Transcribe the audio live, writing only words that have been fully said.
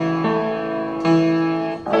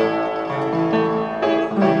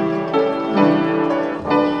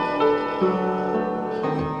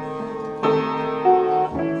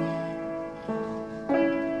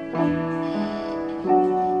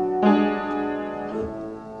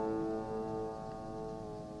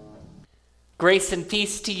Grace and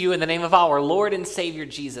peace to you in the name of our Lord and Savior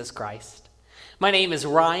Jesus Christ. My name is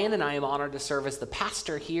Ryan, and I am honored to serve as the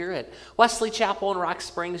pastor here at Wesley Chapel and Rock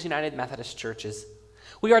Springs United Methodist Churches.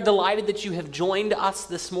 We are delighted that you have joined us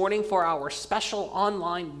this morning for our special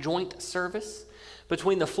online joint service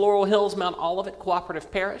between the Floral Hills Mount Olivet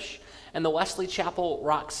Cooperative Parish and the Wesley Chapel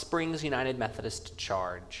Rock Springs United Methodist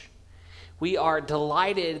Charge. We are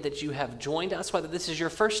delighted that you have joined us, whether this is your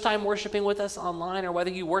first time worshiping with us online or whether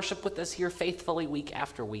you worship with us here faithfully week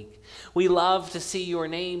after week. We love to see your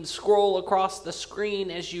name scroll across the screen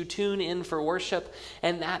as you tune in for worship,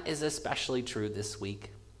 and that is especially true this week.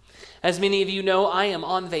 As many of you know, I am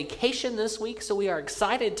on vacation this week, so we are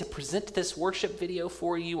excited to present this worship video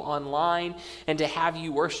for you online and to have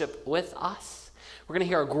you worship with us. We're going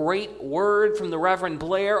to hear a great word from the Reverend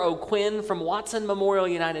Blair O'Quinn from Watson Memorial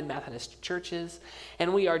United Methodist Churches,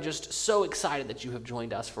 and we are just so excited that you have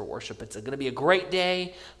joined us for worship. It's going to be a great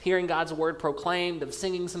day, hearing God's word proclaimed, of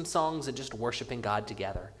singing some songs, and just worshiping God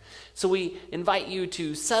together. So we invite you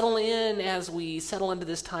to settle in as we settle into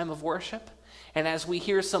this time of worship, and as we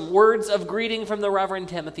hear some words of greeting from the Reverend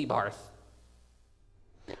Timothy Barth.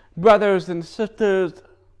 Brothers and sisters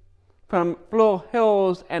from Floral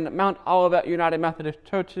Hills and Mount Olivet United Methodist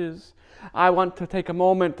Churches, I want to take a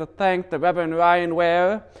moment to thank the Reverend Ryan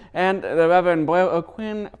Ware and the Reverend Blair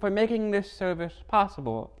O'Quinn for making this service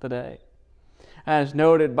possible today. As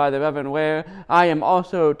noted by the Reverend Ware, I am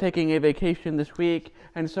also taking a vacation this week,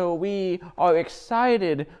 and so we are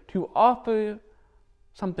excited to offer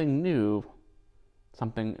something new,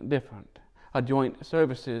 something different, a joint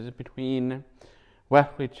services between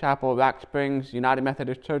Wesley Chapel, Rock Springs United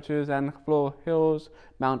Methodist Churches, and Floral Hills,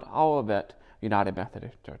 Mount Olivet United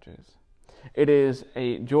Methodist Churches. It is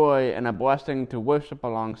a joy and a blessing to worship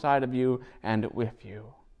alongside of you and with you.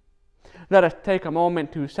 Let us take a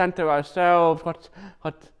moment to center ourselves.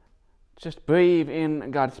 Let's just breathe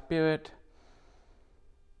in God's Spirit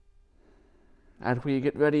as we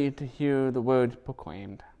get ready to hear the words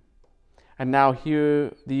proclaimed. And now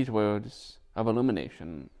hear these words of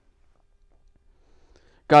illumination.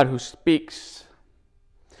 God who speaks,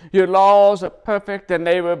 your laws are perfect and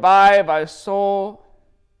they revive our soul.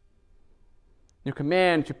 Your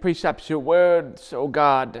commands, your precepts, your words, O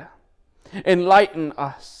God, enlighten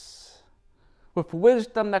us with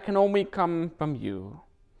wisdom that can only come from you.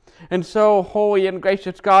 And so, holy and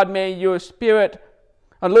gracious God, may your Spirit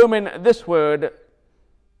illumine this word,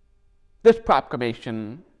 this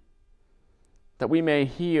proclamation, that we may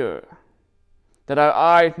hear, that our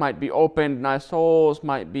eyes might be opened and our souls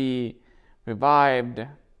might be revived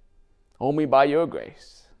only by your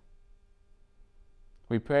grace.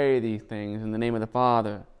 We pray these things in the name of the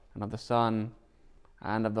Father, and of the Son,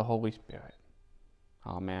 and of the Holy Spirit.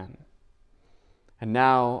 Amen. And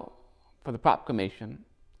now for the proclamation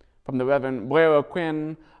from the Reverend Blair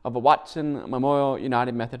O'Quinn of the Watson Memorial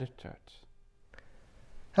United Methodist Church.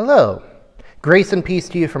 Hello. Grace and peace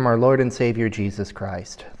to you from our Lord and Savior Jesus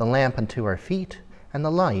Christ, the lamp unto our feet and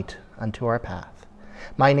the light unto our path.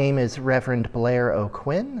 My name is Reverend Blair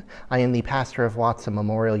O'Quinn. I am the pastor of Watson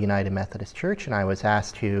Memorial United Methodist Church, and I was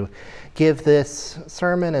asked to give this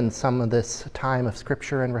sermon and some of this time of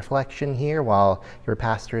scripture and reflection here while your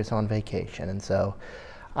pastor is on vacation. And so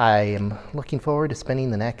I am looking forward to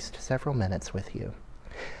spending the next several minutes with you.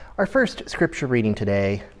 Our first scripture reading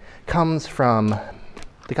today comes from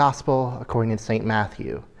the Gospel according to St.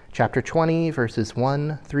 Matthew, chapter 20, verses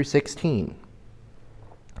 1 through 16.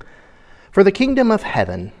 For the kingdom of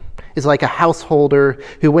heaven is like a householder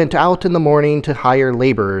who went out in the morning to hire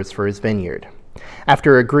laborers for his vineyard.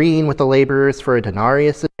 After agreeing with the laborers for a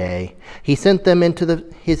denarius a day, he sent them into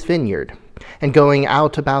his vineyard. And going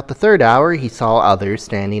out about the third hour, he saw others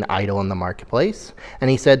standing idle in the marketplace. And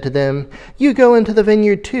he said to them, "You go into the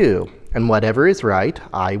vineyard too, and whatever is right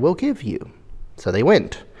I will give you." So they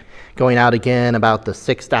went. Going out again about the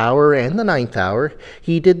 6th hour and the 9th hour,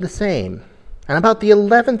 he did the same. And about the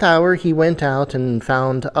 11th hour he went out and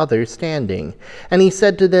found others standing. And he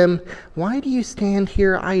said to them, "Why do you stand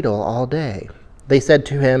here idle all day?" They said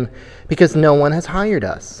to him, "Because no one has hired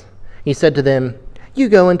us." He said to them, "You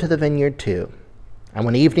go into the vineyard too." And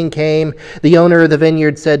when evening came, the owner of the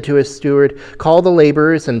vineyard said to his steward, "Call the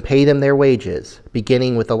laborers and pay them their wages,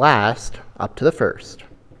 beginning with the last up to the first."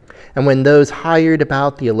 And when those hired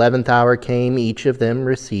about the 11th hour came, each of them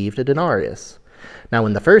received a denarius. Now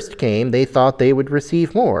when the first came, they thought they would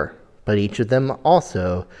receive more, but each of them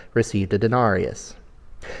also received a denarius.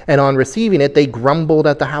 And on receiving it, they grumbled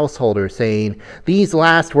at the householder, saying, "These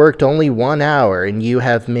last worked only 1 hour, and you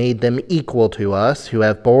have made them equal to us, who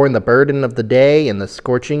have borne the burden of the day and the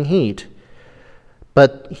scorching heat."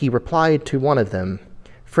 But he replied to one of them,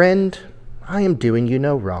 "Friend, I am doing you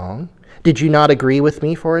no wrong. Did you not agree with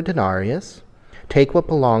me for a denarius? Take what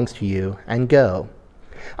belongs to you and go.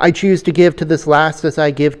 I choose to give to this last as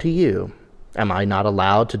I give to you. Am I not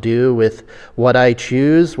allowed to do with what I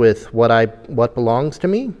choose with what belongs to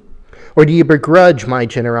me? Or do you begrudge my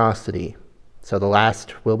generosity? So the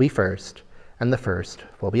last will be first, and the first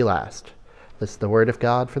will be last. This is the word of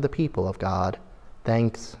God for the people of God.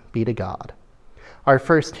 Thanks be to God. Our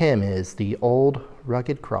first hymn is The Old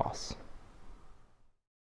Rugged Cross.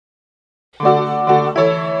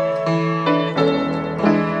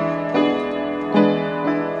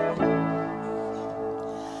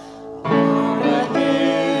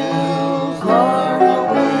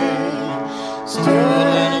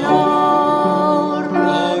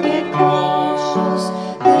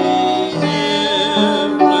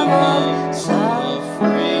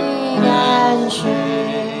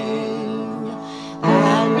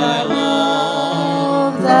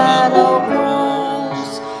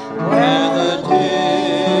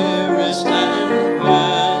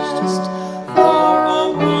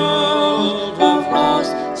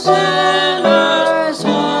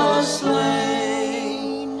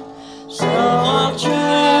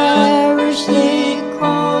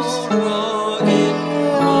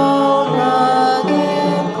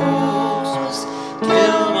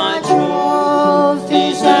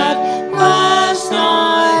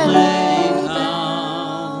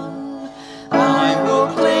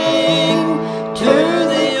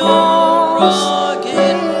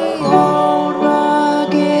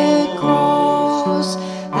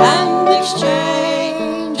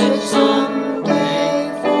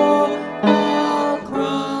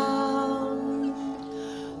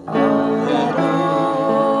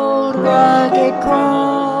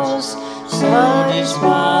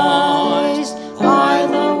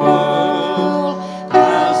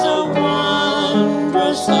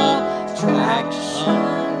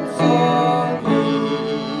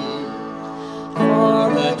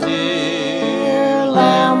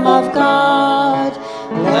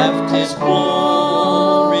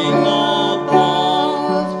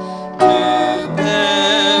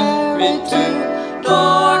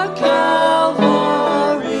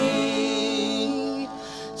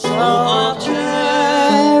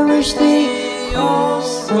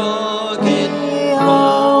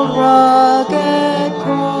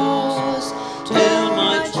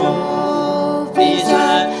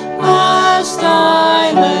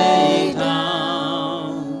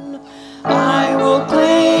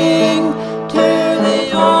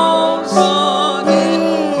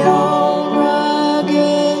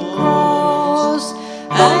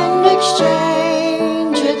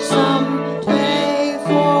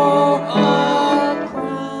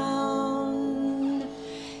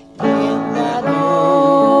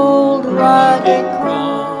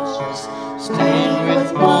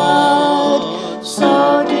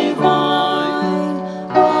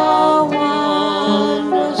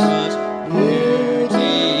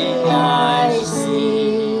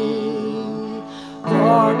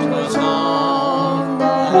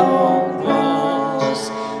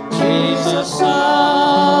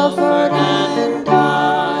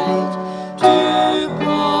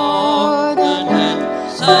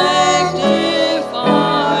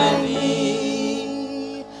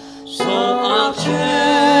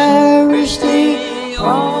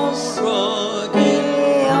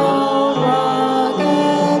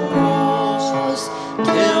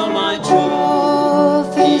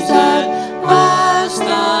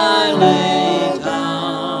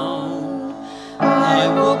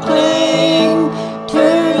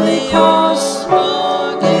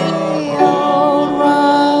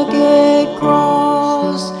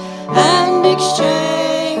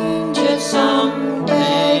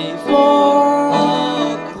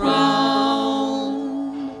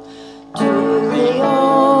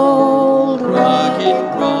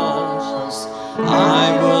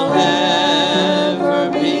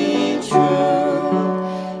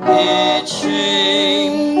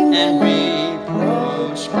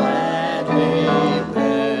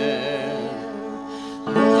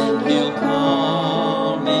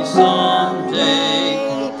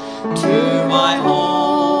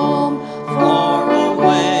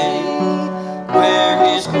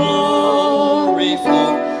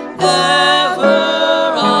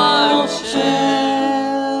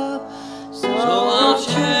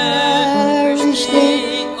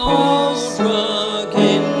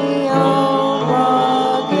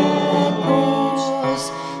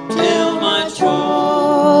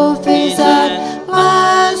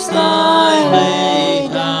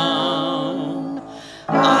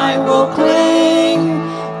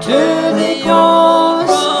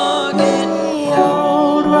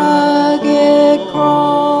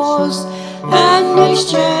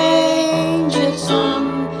 exchange it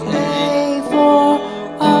someday for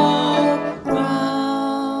a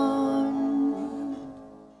crown.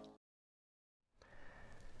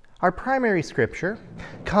 Our primary scripture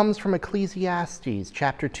comes from Ecclesiastes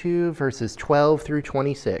chapter 2, verses 12 through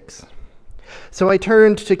 26. So I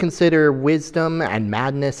turned to consider wisdom and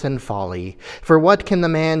madness and folly. For what can the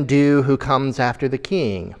man do who comes after the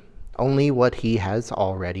king? Only what he has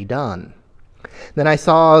already done. Then I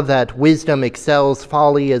saw that wisdom excels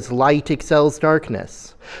folly as light excels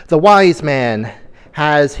darkness. The wise man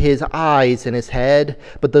has his eyes in his head,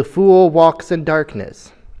 but the fool walks in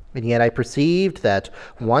darkness. And yet I perceived that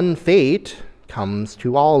one fate comes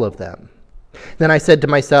to all of them. Then I said to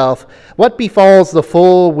myself, what befalls the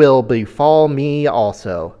fool will befall me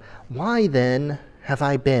also. Why then have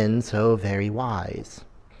I been so very wise?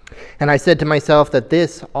 And I said to myself that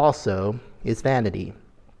this also is vanity.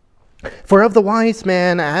 For of the wise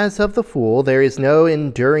man as of the fool there is no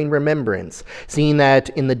enduring remembrance, seeing that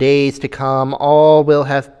in the days to come all will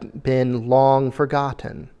have been long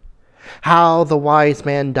forgotten. How the wise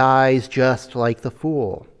man dies just like the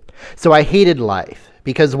fool. So I hated life,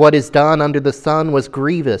 because what is done under the sun was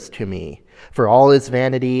grievous to me, for all is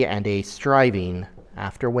vanity and a striving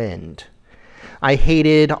after wind. I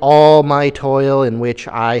hated all my toil in which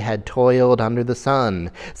I had toiled under the sun,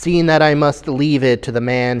 seeing that I must leave it to the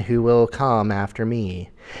man who will come after me,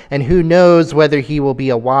 and who knows whether he will be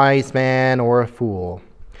a wise man or a fool.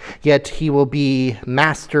 Yet he will be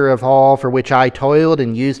master of all for which I toiled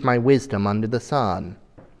and used my wisdom under the sun.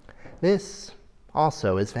 This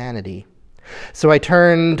also is vanity. So I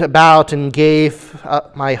turned about and gave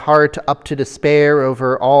my heart up to despair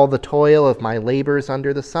over all the toil of my labors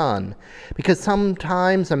under the sun, because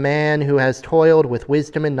sometimes a man who has toiled with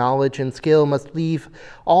wisdom and knowledge and skill must leave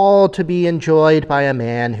all to be enjoyed by a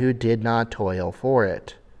man who did not toil for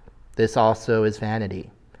it. This also is vanity,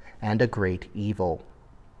 and a great evil.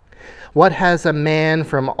 What has a man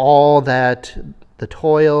from all that the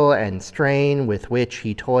toil and strain with which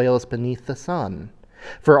he toils beneath the sun?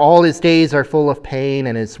 For all his days are full of pain,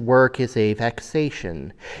 and his work is a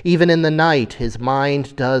vexation. Even in the night his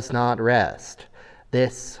mind does not rest.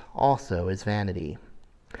 This also is vanity.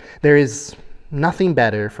 There is nothing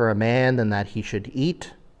better for a man than that he should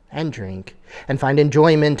eat and drink, and find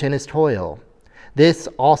enjoyment in his toil. This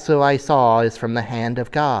also I saw is from the hand of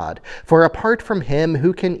God. For apart from him,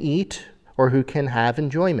 who can eat, or who can have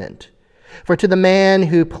enjoyment? For to the man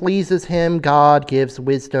who pleases him, God gives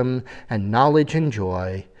wisdom and knowledge and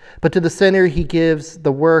joy. But to the sinner he gives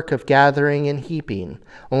the work of gathering and heaping,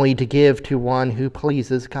 only to give to one who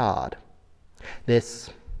pleases God. This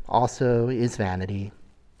also is vanity,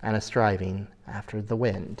 and a striving after the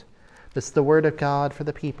wind. This is the word of God for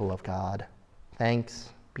the people of God. Thanks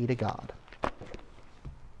be to God.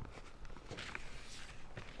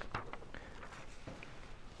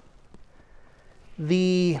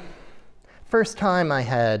 The first time I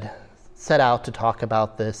had set out to talk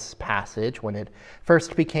about this passage, when it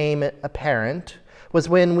first became apparent, was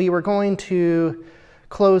when we were going to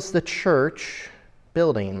close the church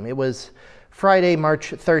building. It was Friday,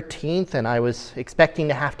 March 13th, and I was expecting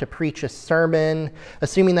to have to preach a sermon,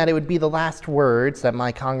 assuming that it would be the last words that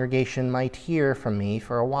my congregation might hear from me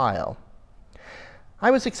for a while.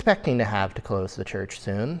 I was expecting to have to close the church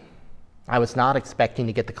soon. I was not expecting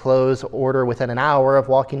to get the close order within an hour of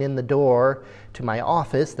walking in the door to my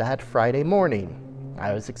office that Friday morning.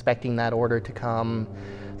 I was expecting that order to come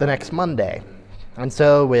the next Monday. And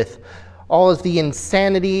so with all of the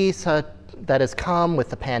insanity that has come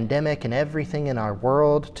with the pandemic and everything in our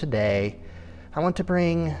world today, I want to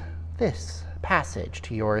bring this passage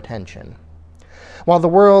to your attention. While the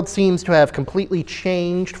world seems to have completely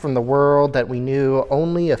changed from the world that we knew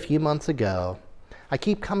only a few months ago, I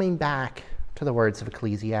keep coming back to the words of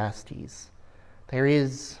Ecclesiastes. There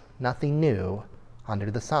is nothing new under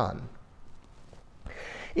the sun.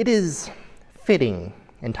 It is fitting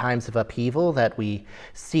in times of upheaval that we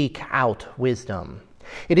seek out wisdom.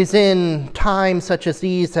 It is in times such as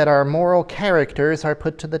these that our moral characters are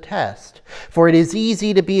put to the test, for it is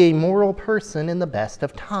easy to be a moral person in the best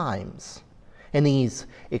of times. In these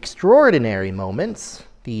extraordinary moments,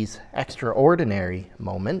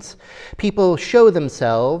 people show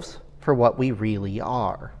themselves for what we really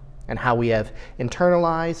are, and how we have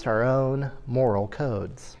internalized our own moral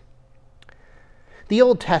codes. The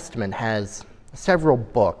Old Testament has several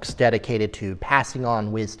books dedicated to passing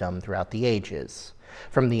on wisdom throughout the ages,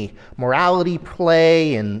 from the morality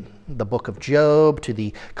play in the book of Job to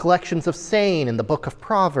the collections of saying in the book of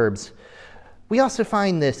Proverbs. We also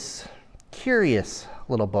find this curious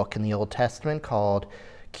little book in the Old Testament called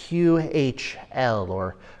QHL,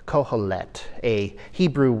 or kohelet, a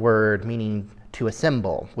Hebrew word meaning to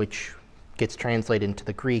assemble, which gets translated into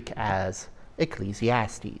the Greek as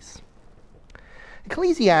Ecclesiastes.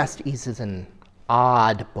 Ecclesiastes is an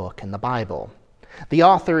odd book in the Bible. The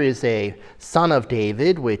author is a son of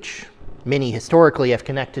David, which many historically have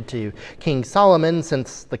connected to King Solomon,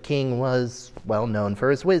 since the king was well known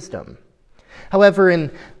for his wisdom. However,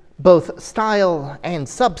 in both style and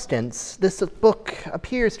substance, this book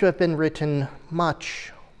appears to have been written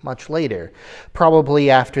much, much later,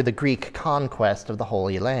 probably after the Greek conquest of the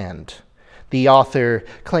Holy Land. The author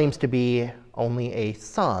claims to be only a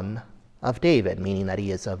son of David, meaning that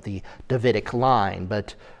he is of the Davidic line,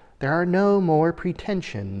 but there are no more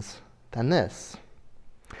pretensions than this.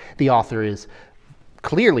 The author is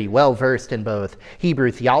clearly well versed in both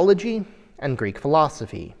Hebrew theology and Greek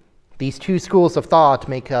philosophy. These two schools of thought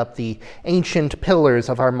make up the ancient pillars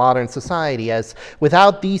of our modern society, as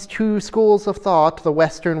without these two schools of thought, the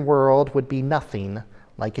Western world would be nothing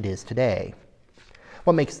like it is today.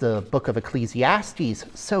 What makes the book of Ecclesiastes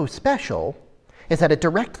so special is that it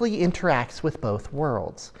directly interacts with both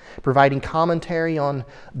worlds, providing commentary on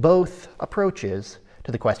both approaches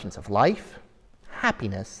to the questions of life,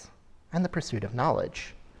 happiness, and the pursuit of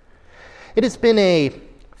knowledge. It has been a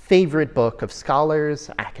favorite book of scholars,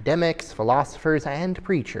 academics, philosophers, and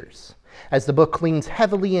preachers, as the book leans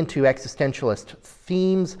heavily into existentialist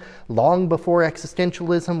themes long before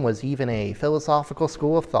existentialism was even a philosophical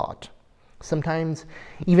school of thought, sometimes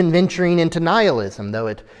even venturing into nihilism, though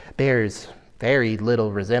it bears very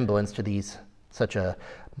little resemblance to such a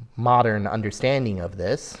modern understanding of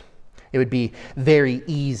this. It would be very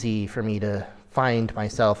easy for me to find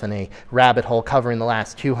myself in a rabbit hole covering the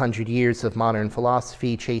last 200 years of modern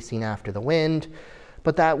philosophy chasing after the wind,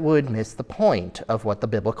 but that would miss the point of what the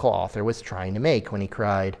biblical author was trying to make when he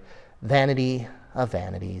cried, "Vanity of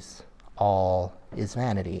vanities, all is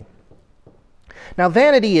vanity." Now,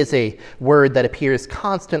 vanity is a word that appears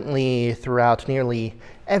constantly throughout nearly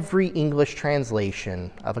every English translation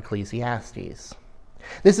of Ecclesiastes.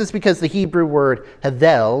 This is because the Hebrew word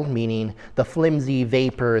havel, meaning the flimsy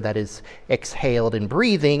vapor that is exhaled in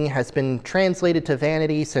breathing, has been translated to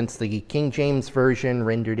vanity since the King James Version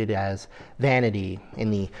rendered it as vanity in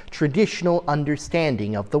the traditional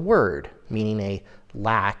understanding of the word, meaning a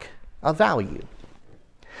lack of value.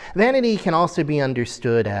 Vanity can also be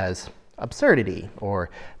understood as absurdity or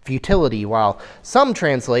futility, while some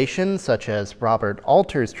translations, such as Robert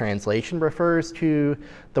Alter's translation, refers to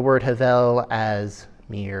the word havel as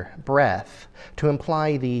mere breath, to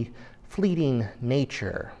imply the fleeting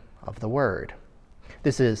nature of the word.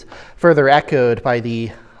 This is further echoed by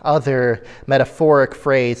the other metaphoric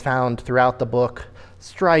phrase found throughout the book,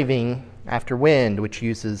 striving after wind, which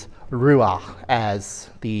uses ruach as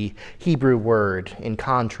the Hebrew word in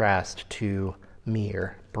contrast to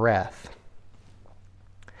mere breath.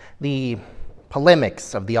 The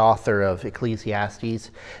polemics of the author of Ecclesiastes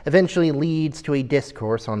eventually leads to a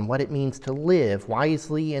discourse on what it means to live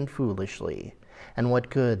wisely and foolishly, and what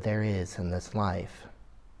good there is in this life.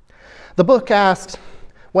 The book asks,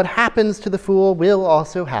 what happens to the fool will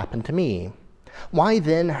also happen to me. Why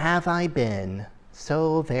then have I been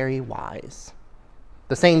so very wise?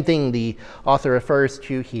 The same thing the author refers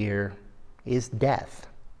to here is death.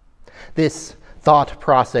 This thought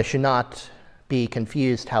process should not be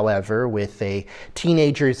confused, however, with a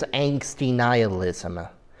teenager's angsty nihilism.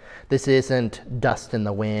 This isn't Dust in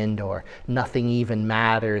the Wind or Nothing Even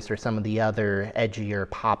Matters or some of the other edgier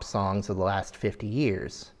pop songs of the last 50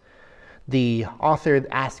 years. The author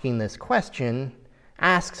asking this question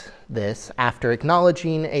asks this after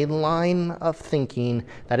acknowledging a line of thinking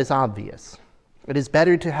that is obvious. It is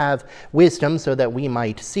better to have wisdom so that we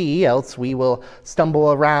might see, else we will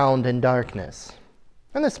stumble around in darkness.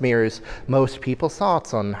 And this mirrors most people's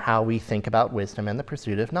thoughts on how we think about wisdom and the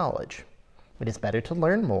pursuit of knowledge. It is better to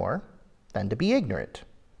learn more than to be ignorant.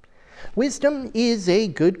 Wisdom is a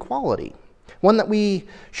good quality, one that we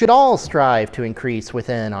should all strive to increase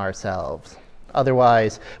within ourselves.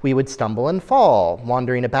 Otherwise, we would stumble and fall,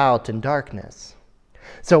 wandering about in darkness.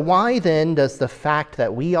 So why then does the fact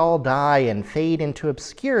that we all die and fade into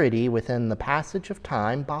obscurity within the passage of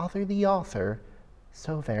time bother the author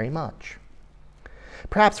so very much?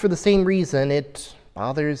 Perhaps for the same reason it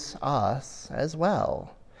bothers us as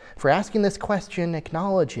well. For asking this question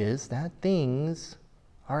acknowledges that things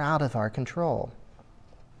are out of our control.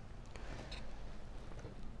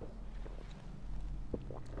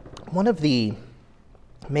 One of the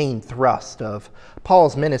main thrusts of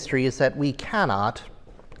Paul's ministry is that we cannot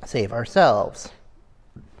save ourselves.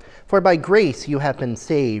 For by grace you have been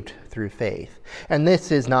saved through faith. And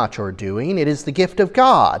this is not your doing, it is the gift of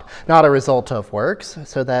God, not a result of works,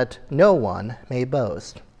 so that no one may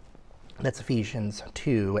boast. That's Ephesians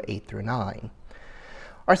 2, 8 through 9.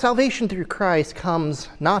 Our salvation through Christ comes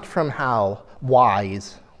not from how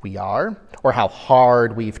wise we are, or how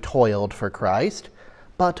hard we've toiled for Christ,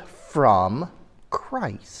 but from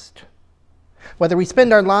Christ. Whether we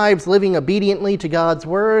spend our lives living obediently to God's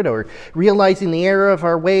word or realizing the error of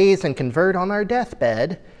our ways and convert on our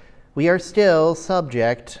deathbed, we are still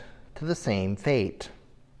subject to the same fate.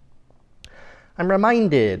 I'm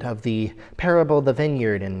reminded of the parable of the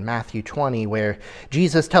vineyard in Matthew 20, where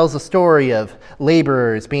Jesus tells a story of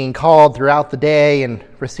laborers being called throughout the day and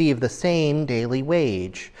receive the same daily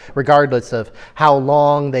wage, regardless of how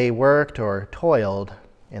long they worked or toiled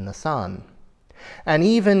in the sun. And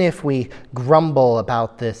even if we grumble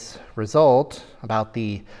about this result, about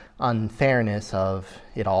the unfairness of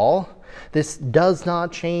it all, this does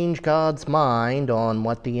not change God's mind on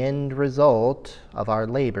what the end result of our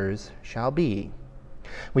labors shall be.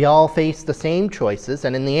 We all face the same choices,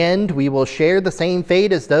 and in the end we will share the same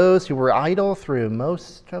fate as those who were idle through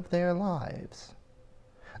most of their lives.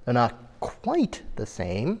 Though not quite the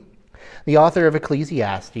same, the author of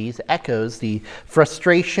Ecclesiastes echoes the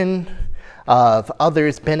frustration of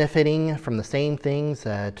others benefiting from the same things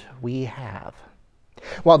that we have.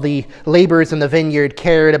 While the laborers in the vineyard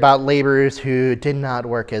cared about laborers who did not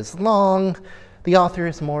work as long, the author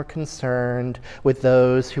is more concerned with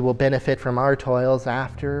those who will benefit from our toils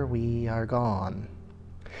after we are gone.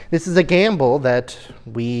 This is a gamble that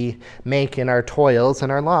we make in our toils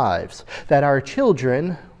and our lives, that our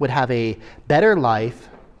children would have a better life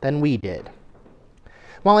than we did.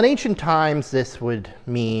 While in ancient times this would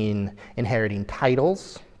mean inheriting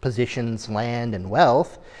titles, positions, land, and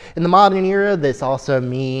wealth, in the modern era this also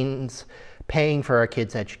means paying for our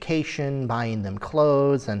kids' education, buying them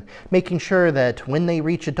clothes, and making sure that when they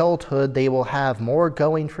reach adulthood they will have more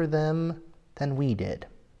going for them than we did.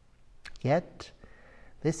 Yet,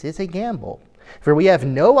 this is a gamble, for we have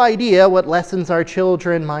no idea what lessons our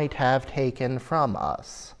children might have taken from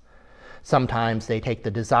us. Sometimes they take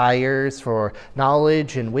the desires for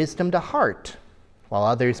knowledge and wisdom to heart, while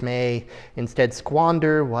others may instead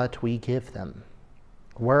squander what we give them.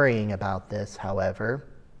 Worrying about this, however,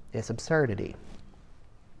 is absurdity.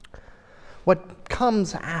 What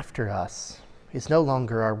comes after us is no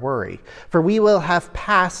longer our worry, for we will have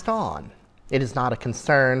passed on. It is not a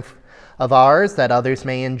concern of ours that others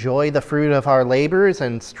may enjoy the fruit of our labors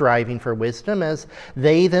and striving for wisdom, as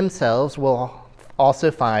they themselves will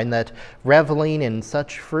also find that reveling in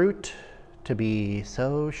such fruit to be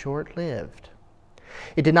so short-lived.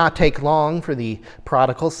 It did not take long for the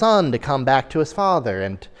prodigal son to come back to his father,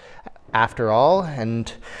 and after all,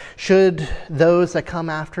 and should those that come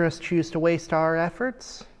after us choose to waste our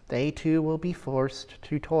efforts, they too will be forced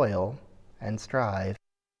to toil and strive.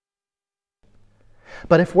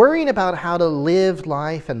 But if worrying about how to live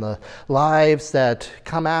life and the lives that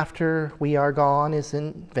come after we are gone is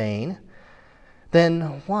in vain,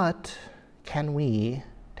 then what can we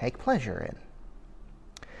take pleasure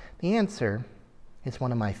in? The answer is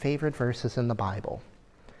one of my favorite verses in the Bible.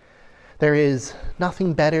 There is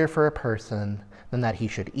nothing better for a person than that he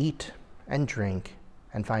should eat and drink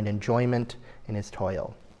and find enjoyment in his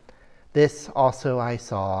toil. This also I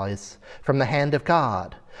saw is from the hand of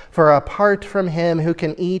God, for apart from him who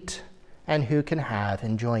can eat and who can have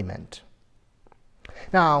enjoyment.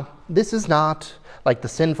 Now, this is not like the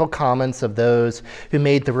sinful comments of those who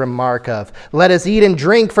made the remark of, "Let us eat and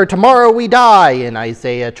drink, for tomorrow we die," in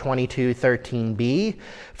Isaiah 22:13b,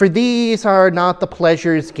 for these are not the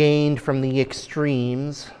pleasures gained from the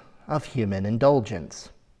extremes of human indulgence.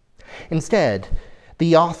 Instead,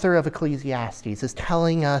 the author of Ecclesiastes is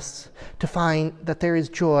telling us to find that there is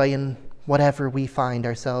joy in whatever we find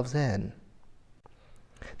ourselves in,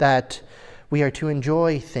 that we are to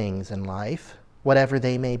enjoy things in life, whatever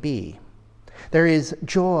they may be. There is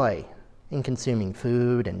joy in consuming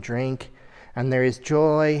food and drink, and there is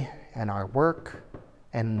joy in our work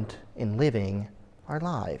and in living our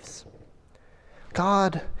lives.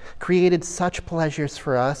 God created such pleasures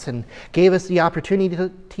for us and gave us the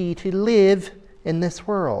opportunity to live in this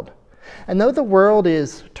world. And though the world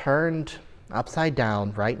is turned upside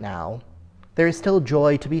down right now, there is still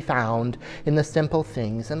joy to be found in the simple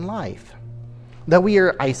things in life. Though we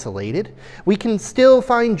are isolated, we can still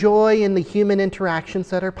find joy in the human interactions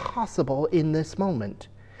that are possible in this moment.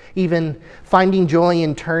 Even finding joy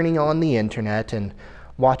in turning on the internet and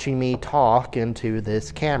watching me talk into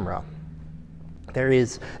this camera. There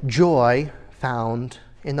is joy found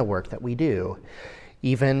in the work that we do.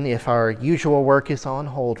 Even if our usual work is on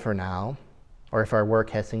hold for now, or if our work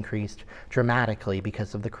has increased dramatically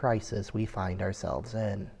because of the crisis we find ourselves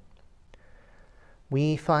in.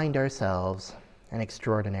 We find ourselves in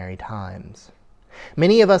extraordinary times.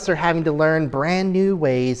 Many of us are having to learn brand new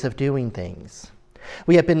ways of doing things.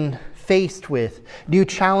 We have been faced with new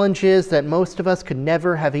challenges that most of us could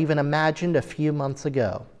never have even imagined a few months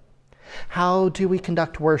ago. How do we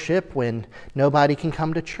conduct worship when nobody can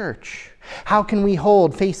come to church? How can we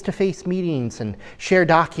hold face-to-face meetings and share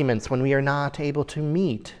documents when we are not able to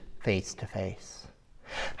meet face-to-face?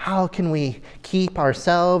 How can we keep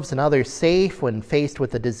ourselves and others safe when faced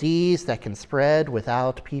with a disease that can spread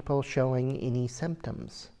without people showing any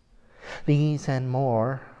symptoms? These and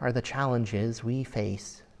more are the challenges we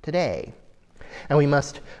face today, and we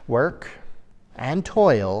must work and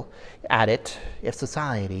toil at it if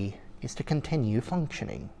society is to continue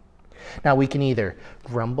functioning. Now, we can either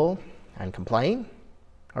grumble and complain,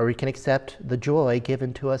 or we can accept the joy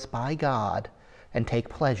given to us by God and take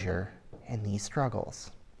pleasure in these struggles.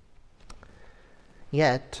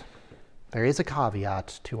 Yet, there is a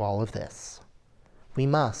caveat to all of this. We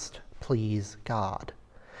must please God.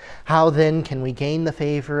 How then can we gain the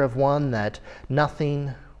favor of one that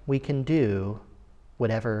nothing we can do would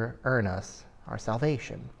ever earn us our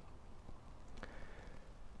salvation?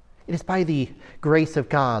 It is by the grace of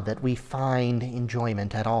God that we find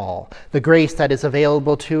enjoyment at all, the grace that is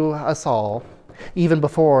available to us all, even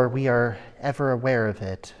before we are ever aware of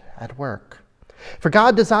it at work. For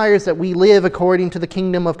God desires that we live according to the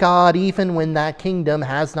kingdom of God, even when that kingdom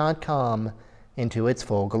has not come into its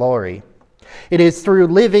full glory. It is through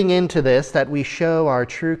living into this that we show our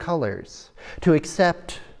true colors, to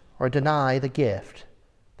accept or deny the gift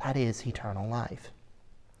that is eternal life.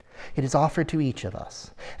 It is offered to each of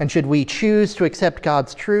us, and should we choose to accept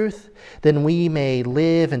God's truth, then we may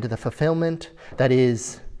live into the fulfillment that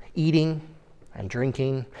is eating and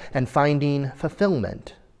drinking and finding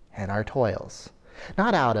fulfillment in our toils,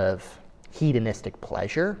 not out of hedonistic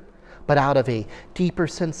pleasure, but out of a deeper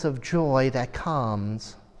sense of joy that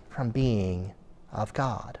comes from being of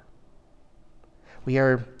God. We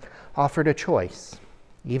are offered a choice,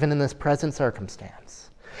 even in this present circumstance.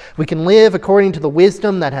 We can live according to the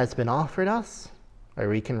wisdom that has been offered us, or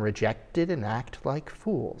we can reject it and act like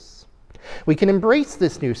fools. We can embrace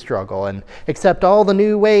this new struggle and accept all the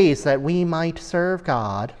new ways that we might serve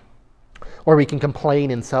God, or we can complain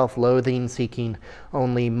in self-loathing, seeking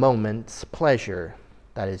only moments' pleasure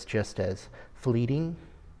that is just as fleeting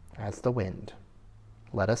as the wind.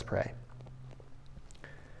 Let us pray.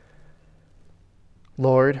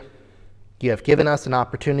 Lord, you have given us an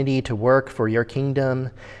opportunity to work for your kingdom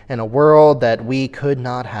in a world that we could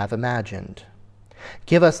not have imagined.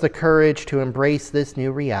 Give us the courage to embrace this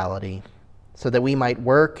new reality so that we might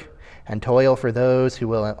work and toil for those who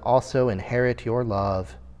will also inherit your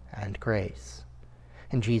love and grace.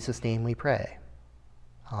 In Jesus' name we pray.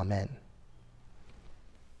 Amen.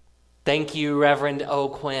 Thank you, Reverend O.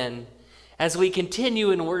 Quinn. As we continue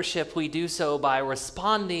in worship, we do so by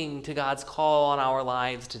responding to God's call on our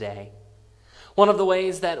lives today. One of the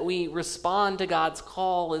ways that we respond to God's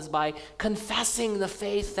call is by confessing the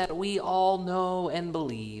faith that we all know and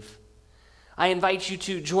believe. I invite you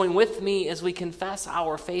to join with me as we confess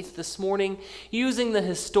our faith this morning using the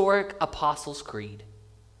historic Apostles' Creed.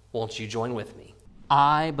 Won't you join with me?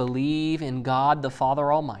 I believe in God the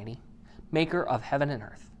Father Almighty, maker of heaven and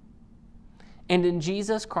earth, and in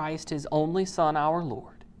Jesus Christ, his only Son, our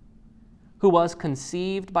Lord, who was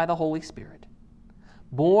conceived by the Holy Spirit,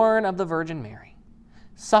 born of the Virgin Mary,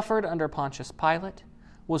 suffered under Pontius Pilate,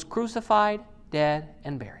 was crucified, dead,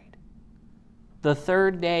 and buried. The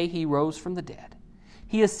third day he rose from the dead.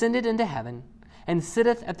 He ascended into heaven, and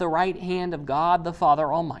sitteth at the right hand of God the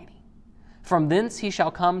Father Almighty. From thence he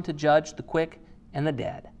shall come to judge the quick and the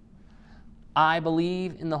dead. I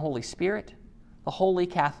believe in the Holy Spirit, the Holy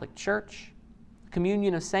Catholic Church,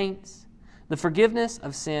 communion of saints, the forgiveness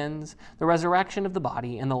of sins, the resurrection of the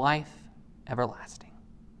body, and the life everlasting.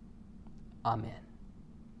 Amen.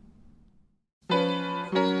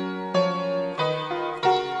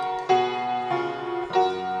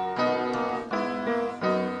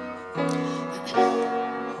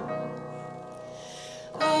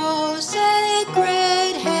 O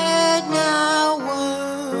sacred head now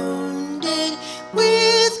wounded,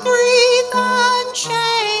 with grief and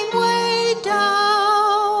shame weighed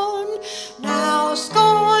down, now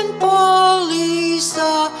scornfully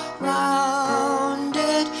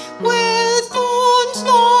surrounded with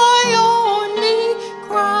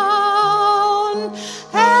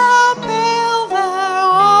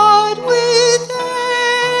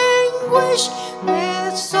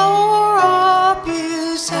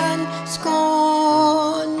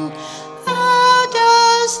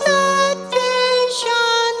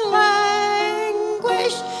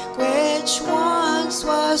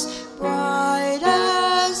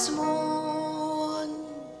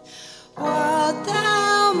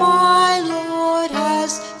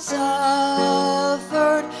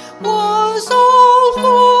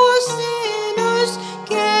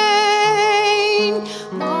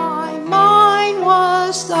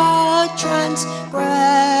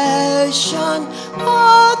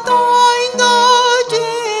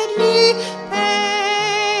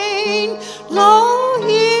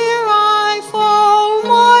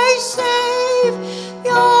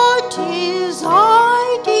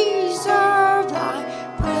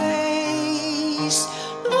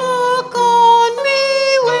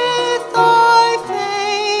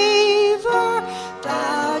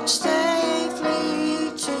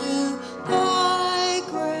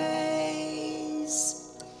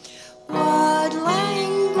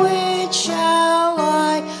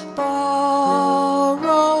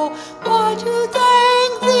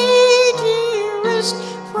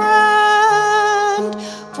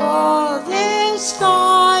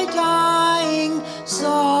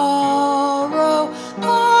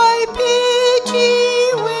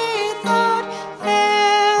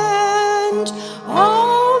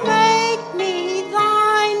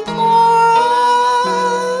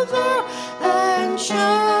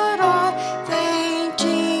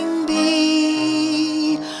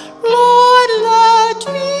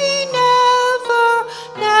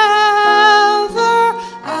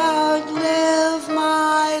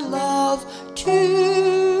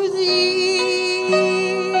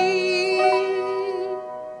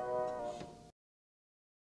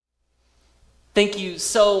Thank you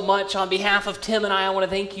so much. On behalf of Tim and I want to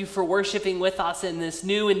thank you for worshiping with us in this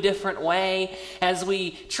new and different way as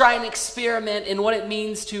we try and experiment in what it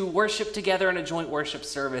means to worship together in a joint worship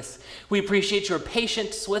service. We appreciate your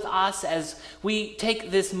patience with us as we take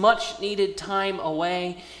this much needed time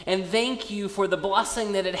away, and thank you for the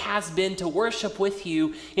blessing that it has been to worship with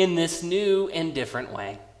you in this new and different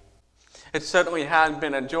way. It certainly has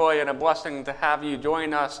been a joy and a blessing to have you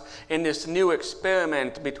join us in this new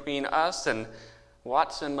experiment between us and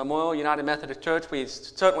Watson Memorial United Methodist Church. We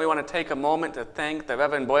certainly want to take a moment to thank the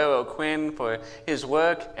Reverend Boyle O'Quinn for his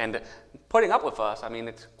work and putting up with us. I mean,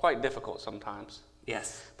 it's quite difficult sometimes.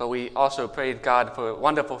 Yes. But we also praise God for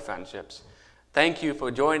wonderful friendships. Thank you for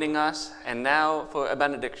joining us, and now for a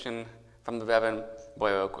benediction from the Reverend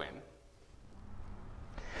Boyle O'Quinn.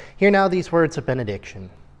 Hear now these words of benediction.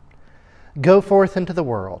 Go forth into the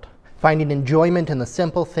world, finding enjoyment in the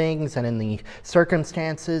simple things and in the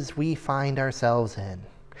circumstances we find ourselves in.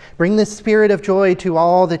 Bring the spirit of joy to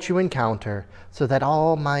all that you encounter, so that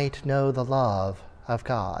all might know the love of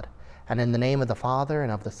God. And in the name of the Father,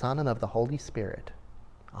 and of the Son, and of the Holy Spirit.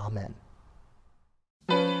 Amen.